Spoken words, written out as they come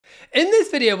In this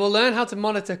video, we'll learn how to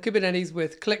monitor Kubernetes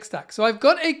with ClickStack. So I've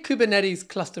got a Kubernetes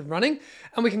cluster running,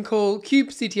 and we can call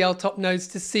kubectl top nodes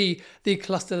to see the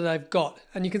cluster that I've got.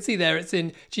 And you can see there it's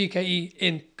in GKE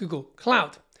in Google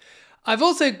Cloud. I've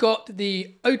also got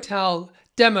the OTel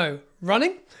demo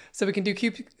running. So we can do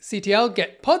kubectl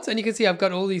get pods, and you can see I've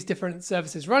got all these different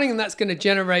services running, and that's going to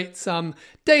generate some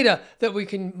data that we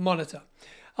can monitor.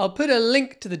 I'll put a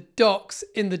link to the docs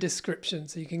in the description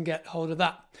so you can get hold of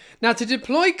that. Now, to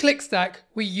deploy ClickStack,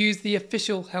 we use the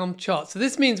official Helm chart. So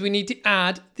this means we need to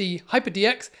add the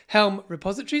HyperDX Helm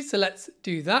repository. So let's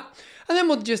do that. And then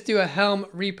we'll just do a Helm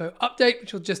repo update,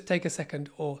 which will just take a second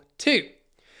or two.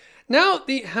 Now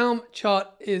the Helm chart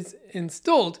is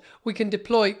installed, we can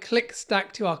deploy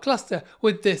ClickStack to our cluster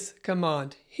with this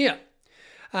command here.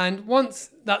 And once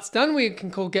that's done, we can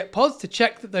call get pods to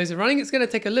check that those are running. It's going to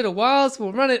take a little while, so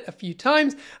we'll run it a few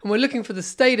times, and we're looking for the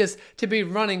status to be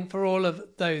running for all of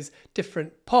those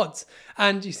different pods.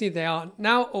 And you see they are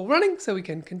now all running, so we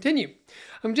can continue.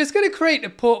 I'm just going to create a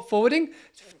port forwarding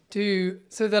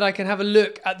so that I can have a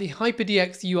look at the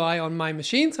HyperDX UI on my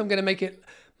machine. So I'm going to make it,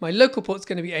 my local port's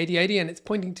going to be 8080, and it's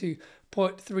pointing to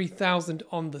port 3000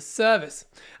 on the service.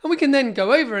 And we can then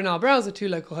go over in our browser to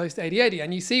localhost 8080,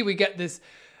 and you see we get this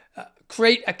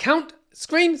create account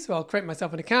screen. So I'll create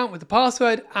myself an account with the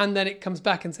password, and then it comes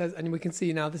back and says, and we can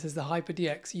see now this is the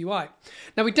HyperDX UI.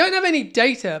 Now we don't have any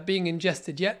data being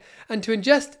ingested yet, and to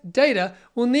ingest data,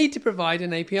 we'll need to provide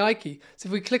an API key. So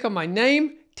if we click on my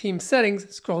name, team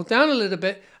settings, scroll down a little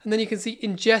bit, and then you can see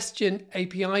ingestion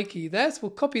API key there. So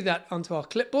we'll copy that onto our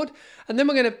clipboard, and then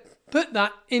we're going to put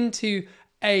that into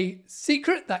a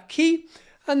secret, that key,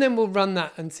 and then we'll run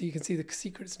that, and so you can see the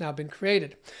secret's now been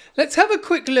created. Let's have a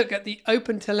quick look at the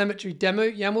OpenTelemetry demo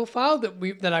YAML file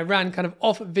that I ran kind of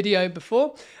off video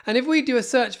before. And if we do a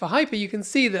search for Hyper, you can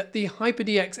see that the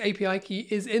HyperDX API key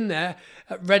is in there,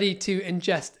 ready to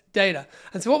ingest data.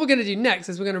 And so what we're going to do next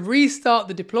is we're going to restart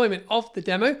the deployment of the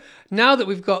demo now that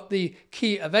we've got the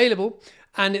key available.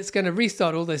 And it's going to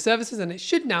restart all those services, and it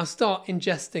should now start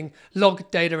ingesting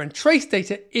log data and trace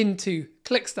data into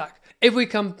ClickStack. If we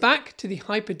come back to the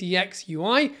HyperDX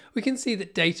UI, we can see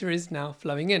that data is now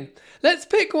flowing in. Let's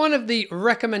pick one of the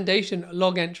recommendation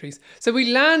log entries. So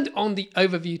we land on the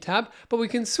overview tab, but we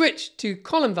can switch to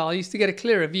column values to get a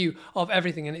clearer view of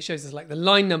everything, and it shows us like the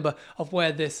line number of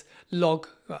where this log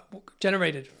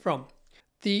generated from.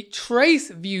 The trace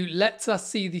view lets us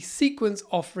see the sequence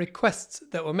of requests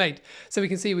that were made. So we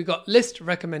can see we've got list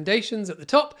recommendations at the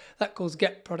top. That calls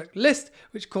get product list,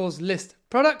 which calls list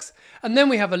products. And then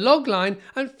we have a log line.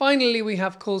 And finally, we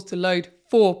have calls to load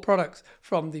 4 products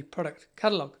from the product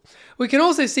catalog. We can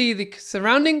also see the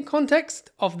surrounding context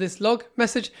of this log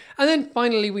message. And then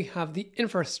finally, we have the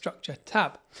infrastructure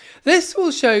tab. This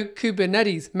will show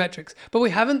Kubernetes metrics, but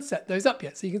we haven't set those up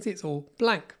yet. So you can see it's all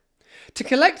blank. To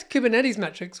collect Kubernetes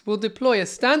metrics, we'll deploy a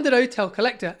standard OTel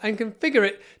collector and configure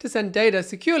it to send data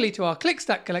securely to our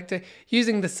ClickStack collector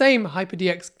using the same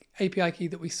HyperDX API key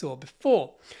that we saw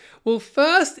before. We'll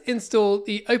first install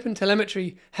the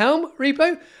OpenTelemetry Helm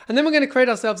repo, and then we're going to create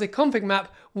ourselves a config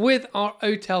map with our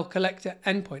OTel collector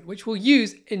endpoint, which we'll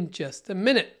use in just a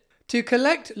minute. To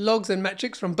collect logs and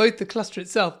metrics from both the cluster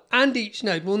itself and each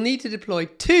node, we'll need to deploy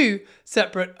 2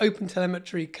 separate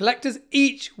OpenTelemetry collectors,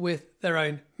 each with their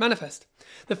own manifest.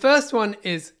 The first one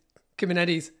is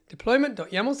Kubernetes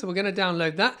deployment.yaml, so we're going to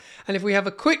download that. And if we have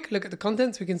a quick look at the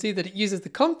contents, we can see that it uses the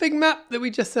config map that we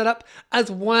just set up,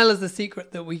 as well as the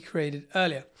secret that we created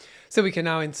earlier. So we can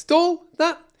now install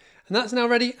that, and that's now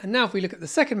ready. And now if we look at the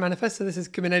second manifest, so this is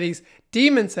Kubernetes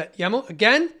daemon set YAML,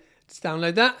 again, let's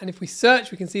download that, and if we search,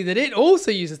 we can see that it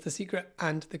also uses the secret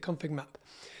and the config map.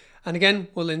 And again,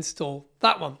 we'll install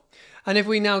that one. And if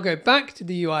we now go back to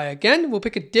the UI again, we'll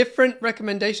pick a different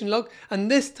recommendation log. And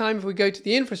this time, if we go to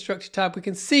the infrastructure tab, we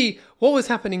can see what was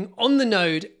happening on the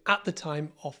node at the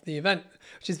time of the event,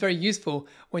 which is very useful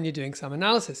when you're doing some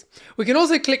analysis. We can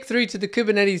also click through to the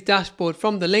Kubernetes dashboard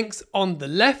from the links on the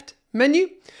left menu.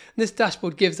 This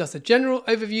dashboard gives us a general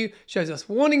overview, shows us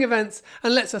warning events,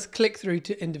 and lets us click through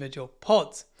to individual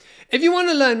pods. If you want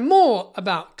to learn more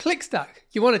about ClickStack,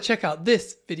 you want to check out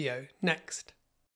this video next.